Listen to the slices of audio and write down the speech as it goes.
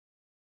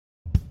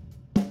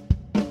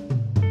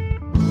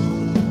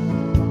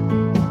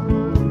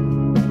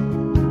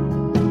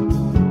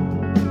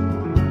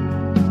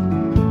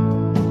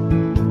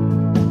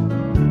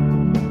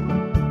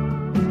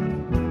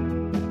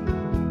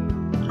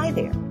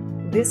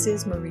This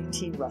is Marie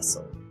T.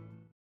 Russell.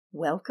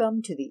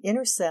 Welcome to the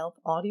Inner Self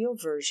audio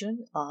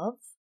version of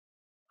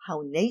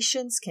How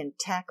Nations Can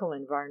Tackle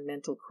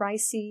Environmental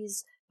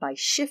Crises by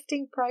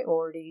Shifting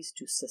Priorities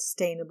to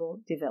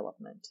Sustainable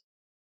Development.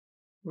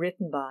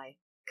 Written by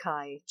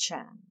Kai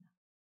Chan.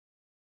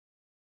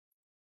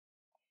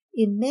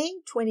 In May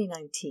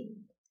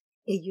 2019,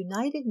 a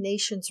United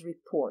Nations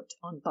report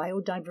on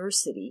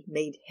biodiversity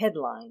made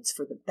headlines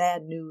for the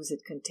bad news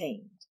it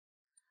contained.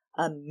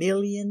 1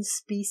 million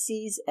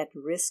species at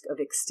risk of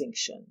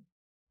extinction.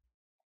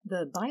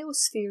 The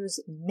biosphere's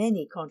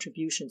many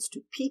contributions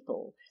to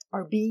people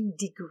are being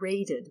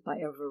degraded by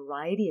a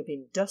variety of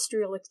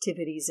industrial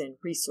activities and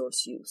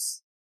resource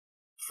use.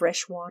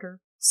 Freshwater,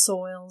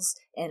 soils,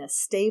 and a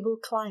stable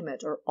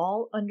climate are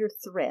all under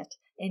threat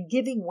and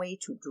giving way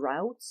to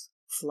droughts,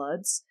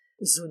 floods,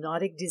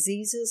 zoonotic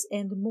diseases,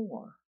 and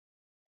more.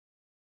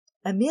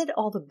 Amid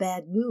all the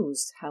bad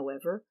news,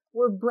 however,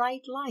 were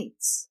bright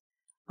lights.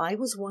 I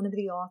was one of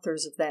the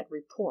authors of that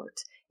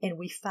report, and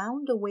we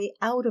found a way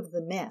out of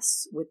the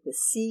mess with the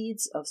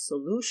seeds of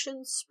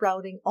solutions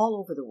sprouting all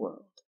over the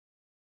world.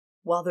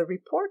 While the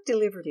report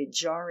delivered a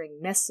jarring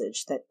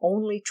message that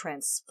only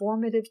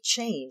transformative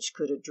change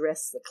could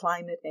address the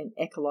climate and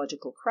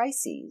ecological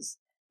crises,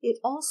 it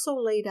also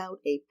laid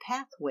out a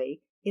pathway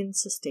in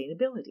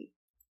sustainability.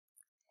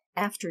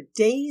 After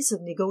days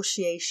of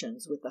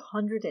negotiations with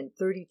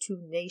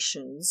 132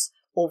 nations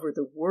over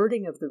the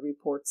wording of the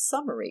report's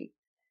summary,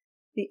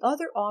 the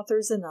other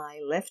authors and I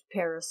left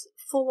Paris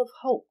full of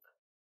hope.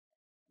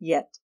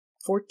 Yet,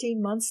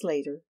 14 months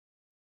later,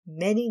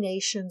 many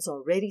nations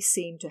already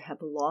seem to have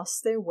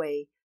lost their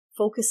way,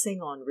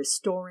 focusing on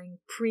restoring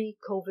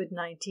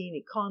pre-COVID-19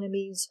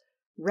 economies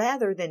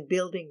rather than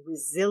building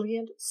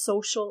resilient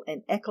social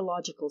and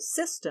ecological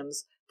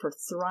systems for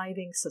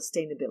thriving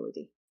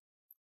sustainability.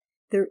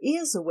 There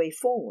is a way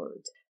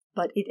forward,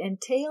 but it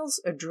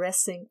entails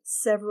addressing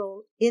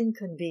several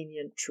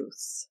inconvenient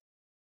truths.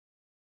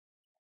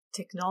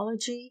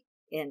 Technology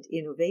and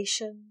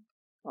innovation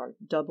are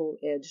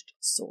double-edged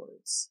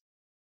swords.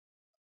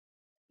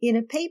 In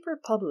a paper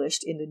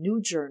published in the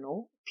new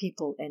journal,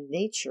 People and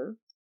Nature,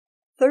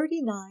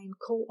 39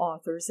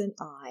 co-authors and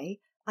I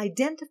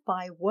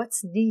identify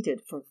what's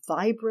needed for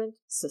vibrant,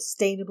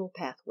 sustainable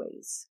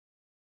pathways.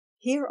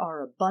 Here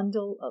are a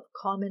bundle of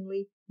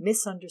commonly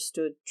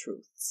misunderstood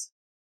truths.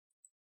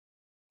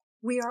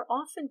 We are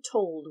often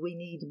told we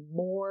need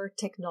more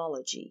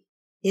technology,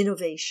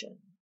 innovation,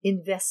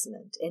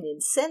 investment, and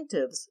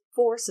incentives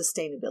for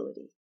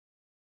sustainability.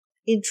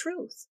 In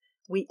truth,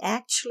 we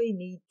actually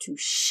need to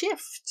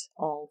shift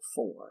all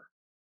four.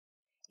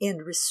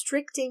 And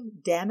restricting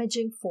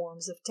damaging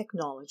forms of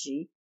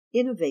technology,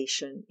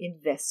 innovation,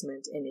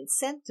 investment, and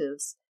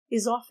incentives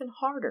is often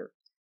harder,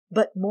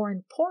 but more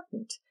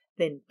important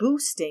than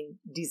boosting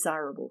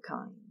desirable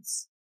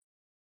kinds.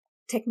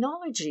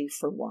 Technology,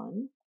 for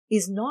one,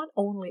 is not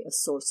only a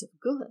source of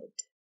good,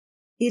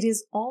 it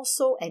is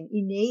also an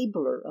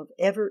enabler of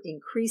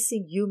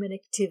ever-increasing human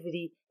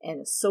activity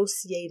and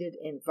associated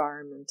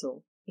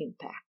environmental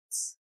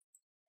impacts.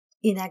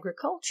 In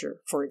agriculture,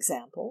 for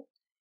example,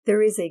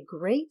 there is a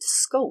great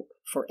scope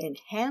for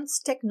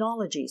enhanced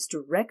technologies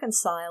to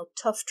reconcile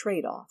tough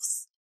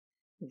trade-offs.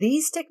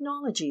 These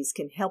technologies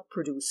can help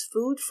produce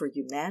food for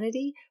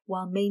humanity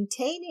while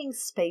maintaining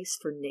space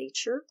for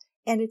nature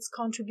and its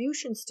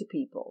contributions to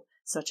people,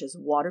 such as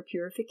water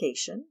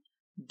purification,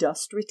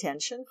 dust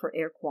retention for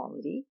air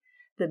quality,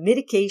 the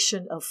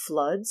mitigation of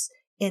floods,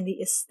 and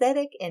the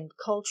aesthetic and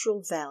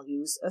cultural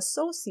values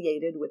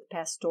associated with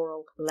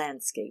pastoral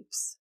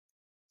landscapes.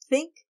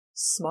 Think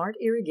smart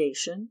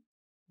irrigation,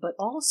 but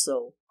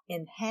also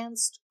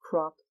enhanced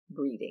crop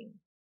breeding.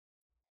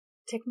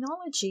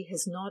 Technology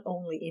has not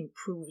only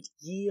improved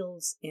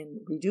yields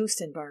and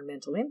reduced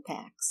environmental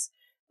impacts,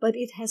 but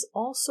it has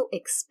also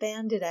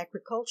expanded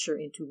agriculture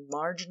into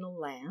marginal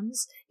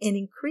lands and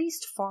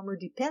increased farmer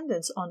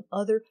dependence on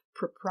other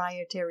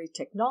proprietary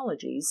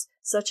technologies,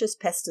 such as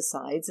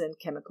pesticides and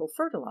chemical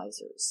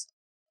fertilizers.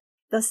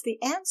 Thus,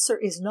 the answer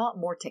is not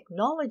more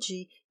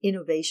technology,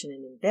 innovation,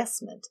 and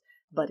investment,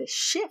 but a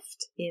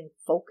shift in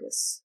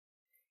focus.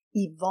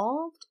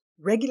 Evolved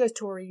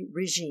regulatory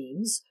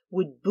regimes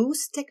would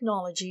boost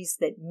technologies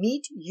that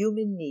meet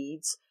human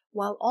needs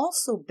while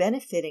also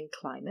benefiting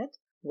climate,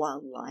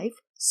 wildlife,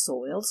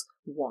 soils,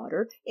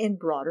 water, and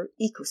broader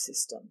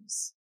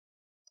ecosystems.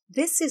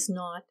 This is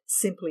not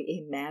simply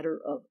a matter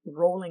of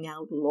rolling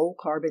out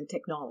low-carbon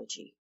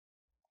technology.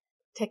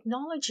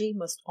 Technology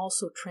must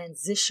also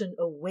transition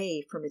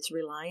away from its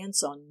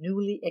reliance on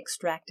newly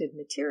extracted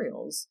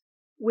materials,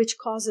 which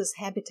causes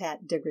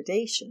habitat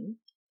degradation,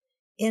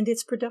 and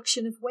its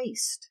production of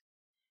waste.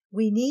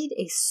 We need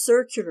a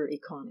circular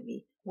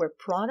economy where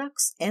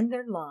products end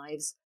their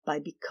lives by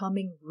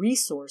becoming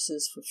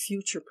resources for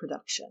future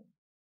production.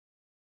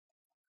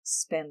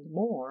 Spend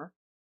more,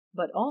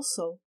 but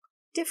also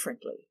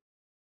differently.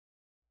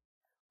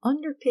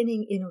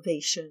 Underpinning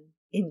innovation,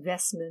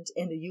 investment,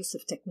 and the use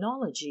of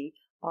technology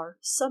are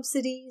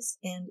subsidies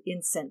and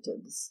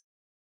incentives.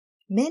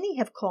 Many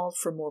have called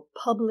for more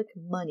public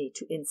money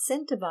to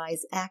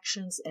incentivize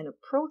actions and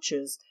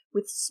approaches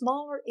with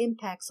smaller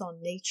impacts on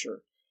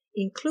nature,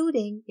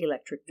 including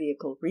electric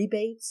vehicle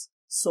rebates,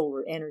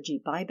 solar energy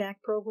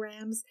buyback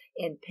programs,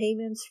 and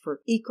payments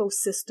for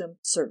ecosystem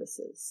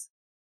services.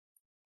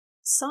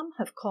 Some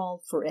have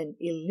called for an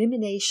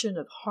elimination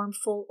of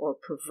harmful or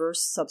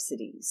perverse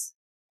subsidies,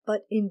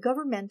 but in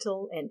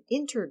governmental and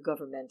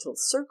intergovernmental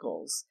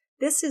circles,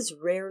 this is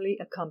rarely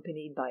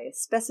accompanied by a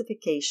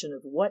specification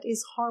of what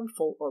is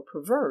harmful or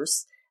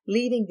perverse,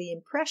 leaving the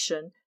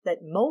impression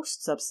that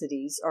most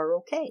subsidies are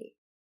okay.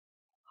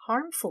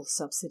 Harmful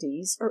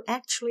subsidies are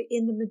actually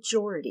in the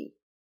majority.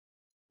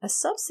 A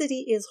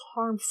subsidy is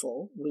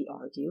harmful, we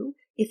argue,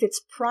 if its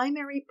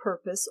primary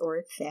purpose or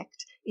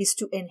effect is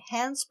to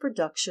enhance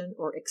production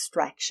or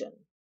extraction.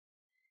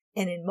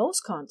 And in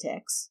most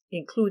contexts,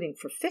 including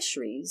for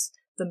fisheries,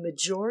 the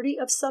majority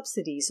of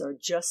subsidies are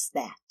just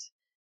that,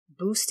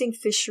 boosting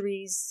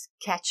fisheries,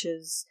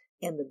 catches,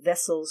 and the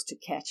vessels to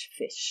catch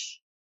fish.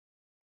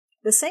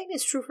 The same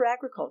is true for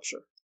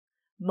agriculture.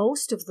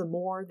 Most of the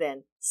more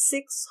than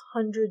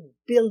 $600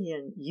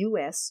 billion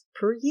US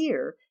per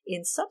year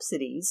in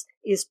subsidies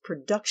is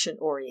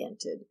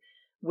production-oriented,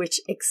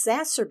 which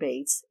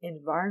exacerbates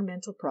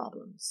environmental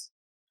problems.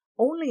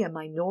 Only a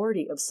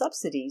minority of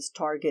subsidies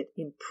target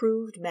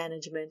improved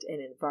management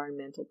and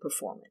environmental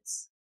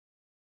performance.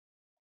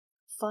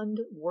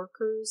 Fund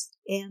workers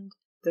and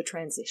the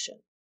transition.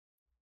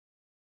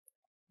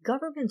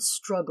 Governments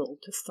struggle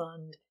to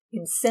fund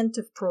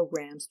incentive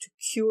programs to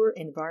cure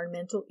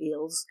environmental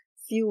ills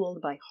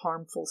fueled by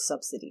harmful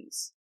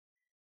subsidies.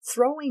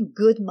 Throwing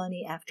good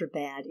money after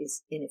bad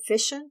is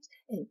inefficient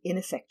and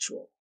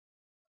ineffectual.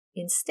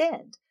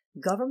 Instead,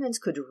 governments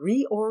could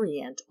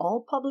reorient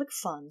all public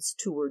funds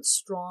towards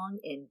strong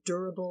and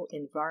durable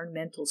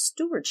environmental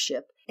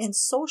stewardship and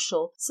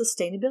social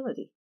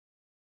sustainability.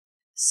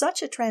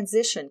 Such a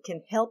transition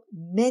can help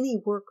many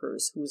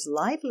workers whose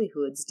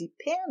livelihoods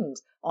depend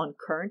on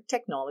current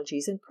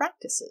technologies and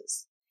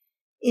practices.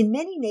 In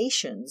many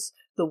nations,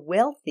 the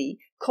wealthy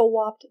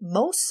co-opt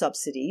most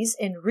subsidies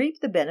and reap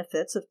the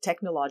benefits of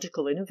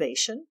technological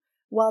innovation,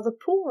 while the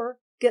poor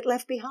get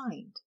left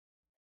behind.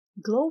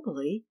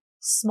 Globally,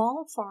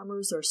 small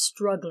farmers are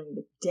struggling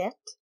with debt,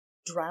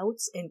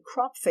 droughts, and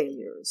crop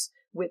failures,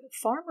 with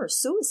farmer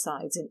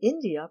suicides in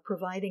India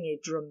providing a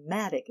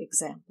dramatic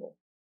example.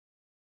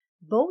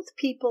 Both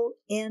people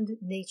and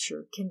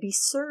nature can be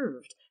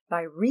served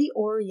by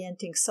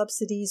reorienting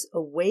subsidies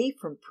away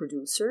from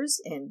producers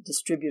and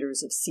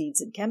distributors of seeds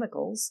and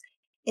chemicals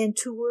and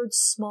towards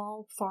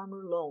small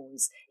farmer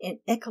loans and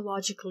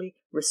ecologically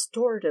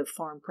restorative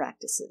farm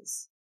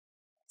practices.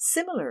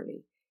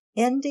 Similarly,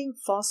 ending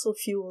fossil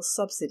fuel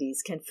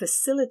subsidies can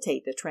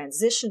facilitate the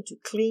transition to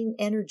clean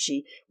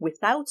energy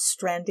without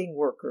stranding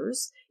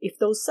workers if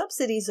those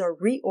subsidies are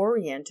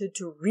reoriented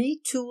to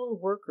retool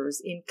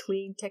workers in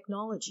clean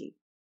technology.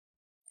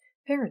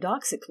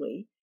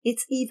 Paradoxically,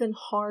 it's even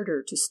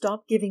harder to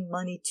stop giving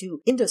money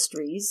to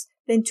industries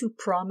than to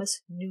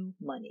promise new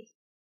money.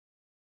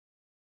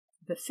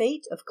 The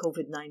fate of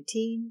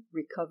COVID-19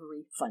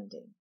 recovery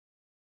funding.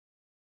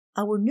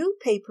 Our new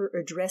paper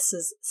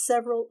addresses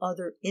several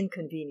other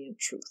inconvenient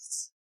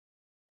truths.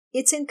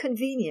 It's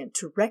inconvenient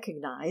to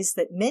recognize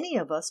that many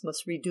of us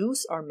must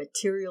reduce our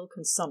material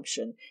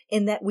consumption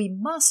and that we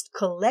must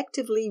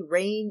collectively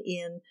rein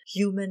in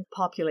human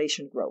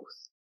population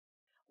growth,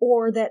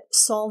 or that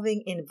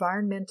solving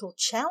environmental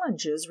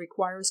challenges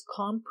requires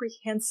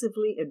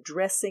comprehensively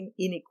addressing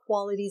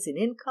inequalities in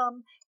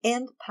income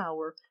and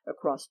power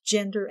across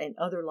gender and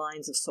other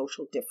lines of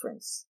social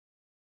difference,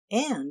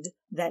 and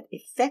that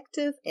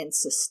effective and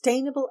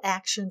sustainable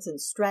actions and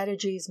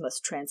strategies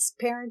must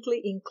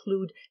transparently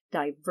include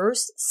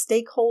diverse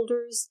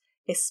stakeholders,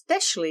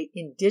 especially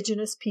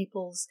indigenous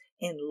peoples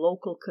and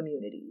local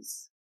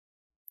communities.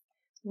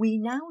 We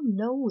now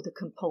know the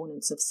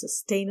components of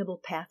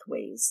sustainable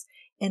pathways,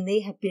 and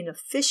they have been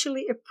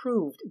officially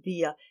approved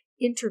via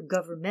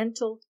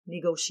intergovernmental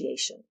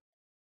negotiation.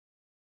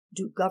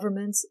 Do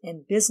governments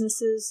and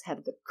businesses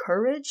have the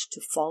courage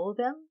to follow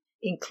them,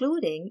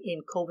 including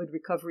in COVID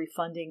recovery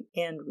funding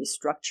and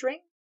restructuring?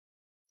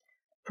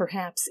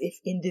 Perhaps if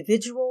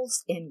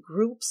individuals and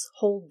groups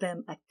hold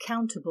them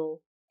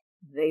accountable,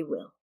 they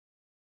will.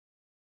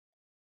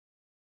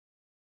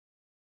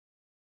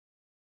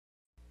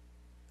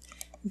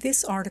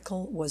 This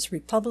article was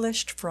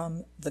republished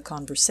from The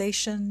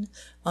Conversation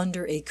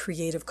under a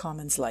Creative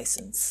Commons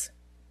license.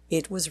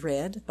 It was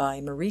read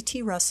by Marie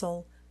T.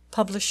 Russell,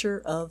 publisher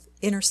of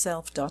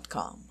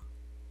InnerSelf.com.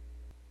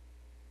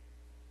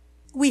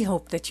 We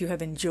hope that you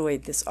have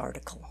enjoyed this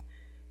article.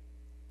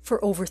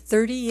 For over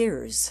 30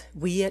 years,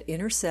 we at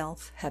Inner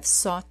Self have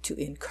sought to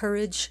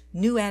encourage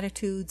new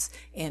attitudes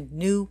and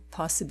new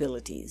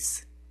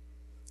possibilities.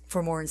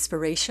 For more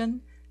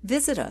inspiration,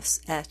 visit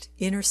us at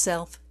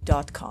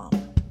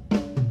InnerSelf.com.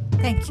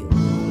 Thank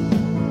you.